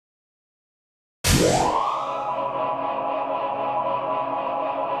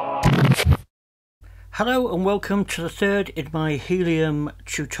Hello and welcome to the third in my Helium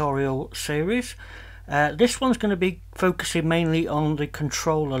tutorial series. This one's going to be focusing mainly on the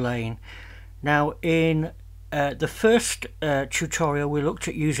controller lane. Now in the first tutorial we looked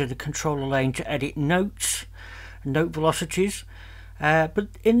at using the controller lane to edit notes, note velocities, but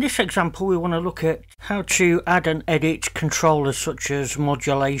in this example we want to look at how to add and edit controllers such as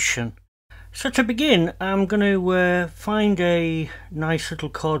modulation. So to begin, I'm going to find a nice little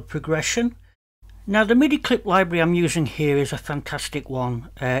chord progression. Now the MIDI clip library I'm using here is a fantastic one.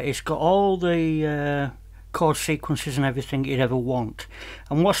 It's got all the chord sequences and everything you'd ever want,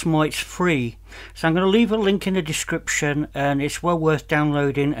 and what's more, it's free. So I'm going to leave a link in the description, and it's well worth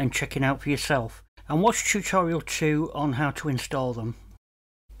downloading and checking out for yourself. And watch tutorial 2 on how to install them.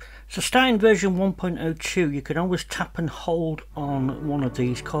 So starting version 1.02, you can always tap and hold on one of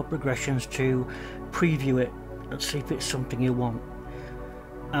these chord progressions to preview it. Let's see if it's something you want.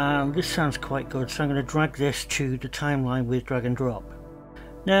 And this sounds quite good, so I'm going to drag this to the timeline with drag and drop.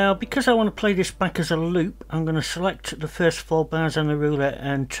 Now because I want to play this back as a loop, I'm going to select the first 4 bars on the ruler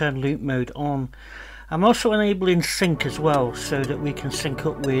and turn loop mode on. I'm also enabling sync as well, so that we can sync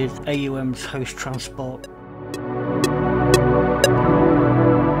up with AUM's host transport.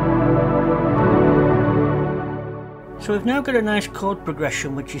 So we've now got a nice chord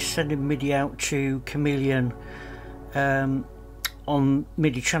progression which is sending MIDI out to Chameleon on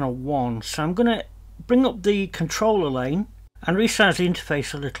MIDI channel 1. So I'm going to bring up the controller lane and resize the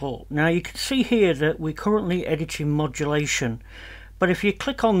interface a little. Now you can see here that we're currently editing modulation, but if you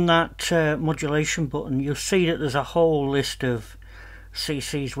click on that modulation button, you'll see that there's a whole list of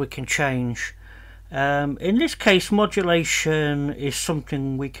CCs we can change. In this case, modulation is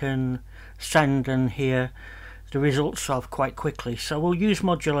something we can send and hear the results of quite quickly, so we'll use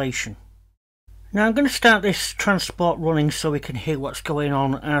modulation. Now I'm going to start this transport running so we can hear what's going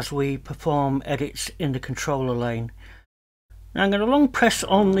on as we perform edits in the controller lane. Now I'm going to long press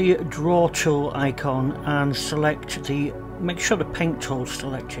on the draw tool icon and make sure the paint tool is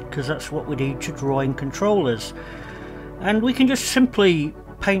selected, because that's what we need to draw in controllers. And we can just simply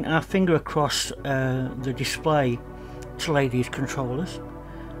paint our finger across the display to lay these controllers,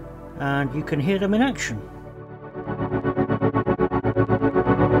 and you can hear them in action.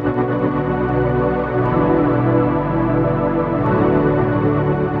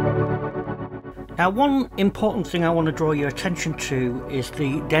 Now one important thing I want to draw your attention to is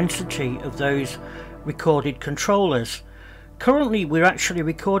the density of those recorded controllers. Currently we're actually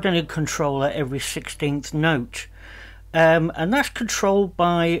recording a controller every 16th note, and that's controlled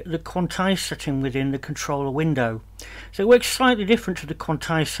by the quantize setting within the controller window. So it works slightly different to the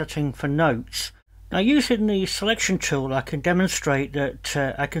quantize setting for notes. Now using the selection tool I can demonstrate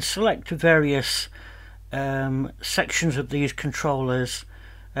that I can select various sections of these controllers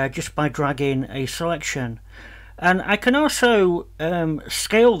just by dragging a selection, and I can also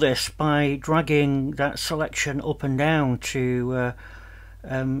scale this by dragging that selection up and down to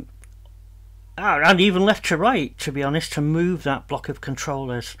and even left to right, to be honest, to move that block of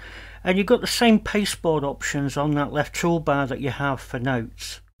controllers. And you've got the same pasteboard options on that left toolbar that you have for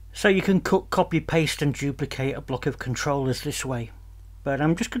notes, so you can cut, copy, paste and duplicate a block of controllers this way. But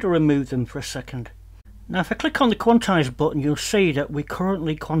I'm just going to remove them for a second. Now if I click on the quantize button, you'll see that we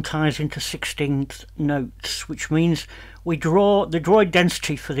currently quantize into 16th notes, which means the draw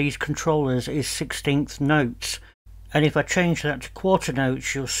density for these controllers is 16th notes. And if I change that to quarter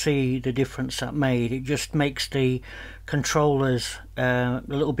notes, you'll see the difference that made. It just makes the controllers a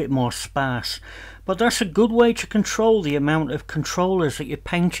little bit more sparse. But that's a good way to control the amount of controllers that you're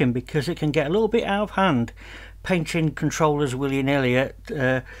painting, because it can get a little bit out of hand painting controllers willy-nilly at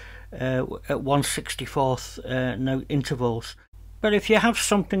 1/64th note intervals. But if you have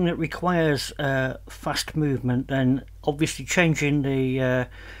something that requires fast movement, then obviously changing the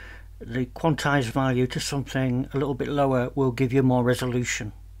quantize value to something a little bit lower will give you more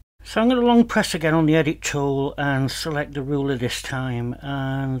resolution. So I'm going to long press again on the edit tool and select the ruler this time,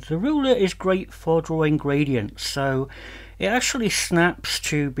 and the ruler is great for drawing gradients, so it actually snaps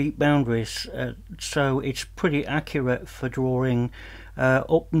to beat boundaries, so it's pretty accurate for drawing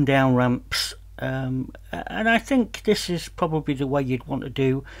up and down ramps, and I think this is probably the way you'd want to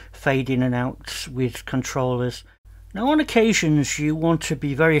do fade in and out with controllers. Now on occasions you want to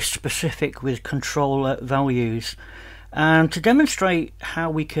be very specific with controller values, and to demonstrate how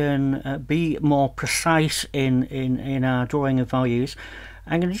we can be more precise in our drawing of values,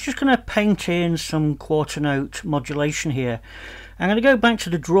 I'm just going to paint in some quarter note modulation here. I'm going to go back to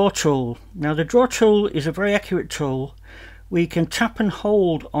the draw tool. Now the draw tool is a very accurate tool we can tap and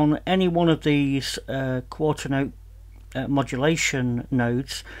hold on any one of these quarter note modulation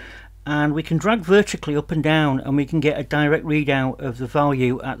nodes, and we can drag vertically up and down, and we can get a direct readout of the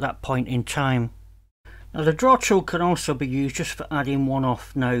value at that point in time. Now the draw tool can also be used just for adding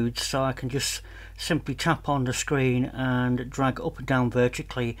one-off nodes, so I can just simply tap on the screen and drag up and down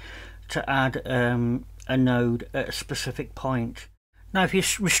vertically to add a node at a specific point. Now if you're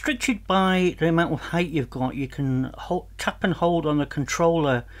restricted by the amount of height you've got, you can tap and hold on the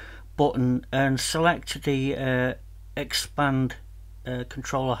controller button and select the expand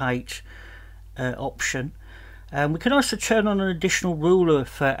controller height option. We can also turn on an additional ruler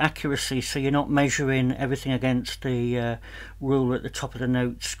for accuracy, so you're not measuring everything against the ruler at the top of the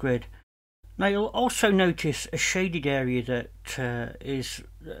notes grid. Now you'll also notice a shaded area that is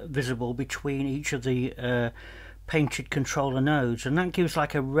visible between each of the painted controller nodes, and that gives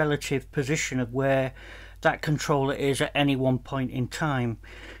like a relative position of where that controller is at any one point in time.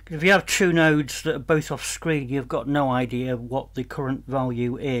 If you have two nodes that are both off screen, you've got no idea what the current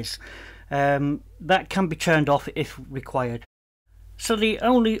value is. That can be turned off if required. So the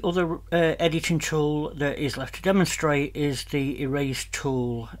only other editing tool that is left to demonstrate is the erase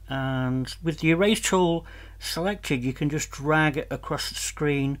tool, and with the erase tool selected you can just drag across the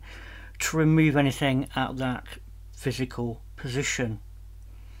screen to remove anything at that physical position.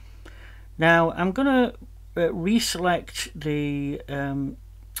 Now I'm going to reselect the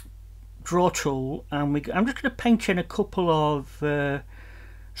draw tool, and I'm just going to paint in a couple of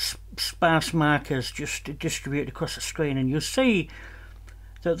sparse markers just to distribute across the screen, and you'll see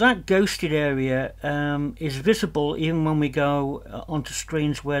that that ghosted area is visible even when we go onto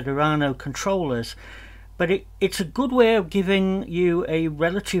screens where there are no controllers. But it's a good way of giving you a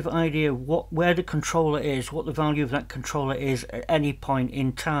relative idea of where the controller is, what the value of that controller is at any point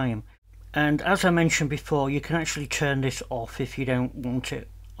in time. And as I mentioned before, you can actually turn this off if you don't want it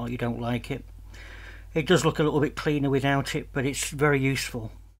or you don't like it. It does look a little bit cleaner without it, but it's very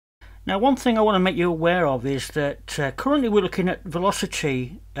useful. Now one thing I want to make you aware of is that currently we're looking at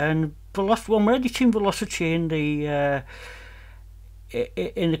velocity, and when we're editing velocity in the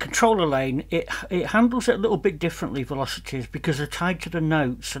controller lane, it handles it a little bit differently, velocities, because they're tied to the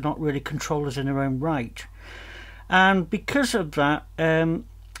notes, they're not really controllers in their own right. And because of that,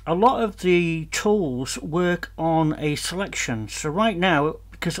 a lot of the tools work on a selection. So right now,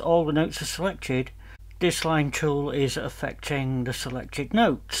 because all the notes are selected, this line tool is affecting the selected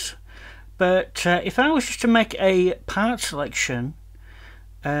notes. But if I was just to make a part selection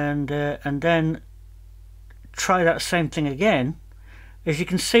and then try that same thing again, as you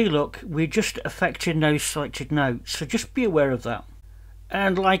can see, look, we're just affecting those selected notes, so just be aware of that.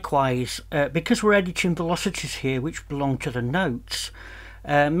 And likewise, because we're editing velocities here which belong to the notes,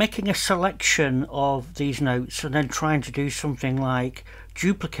 making a selection of these notes and then trying to do something like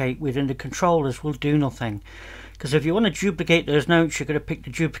duplicate within the controllers will do nothing. Because if you want to duplicate those notes, you're going to pick the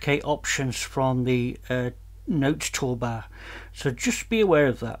duplicate options from the notes toolbar. So just be aware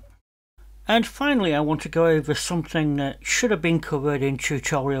of that. And finally, I want to go over something that should have been covered in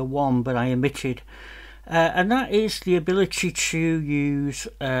tutorial 1 but I omitted, and that is the ability to use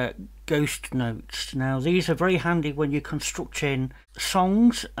ghost notes. Now these are very handy when you're constructing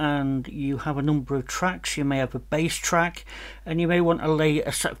songs and you have a number of tracks. You may have a bass track and you may want to lay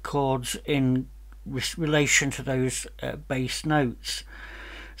a set of chords in relation to those bass notes.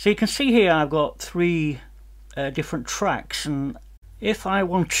 So you can see here I've got 3 different tracks, and if I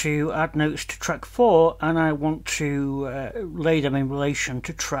want to add notes to track 4 and I want to lay them in relation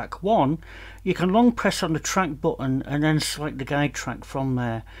to track 1, you can long press on the track button and then select the guide track from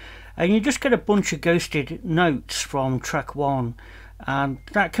there, and you just get a bunch of ghosted notes from track 1, and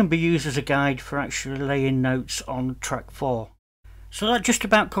that can be used as a guide for actually laying notes on track 4. So that just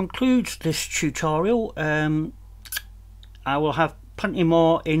about concludes this tutorial. I will have plenty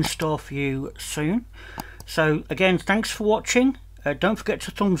more in store for you soon. So again, thanks for watching. Don't forget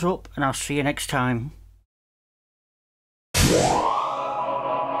to thumbs up, and I'll see you next time.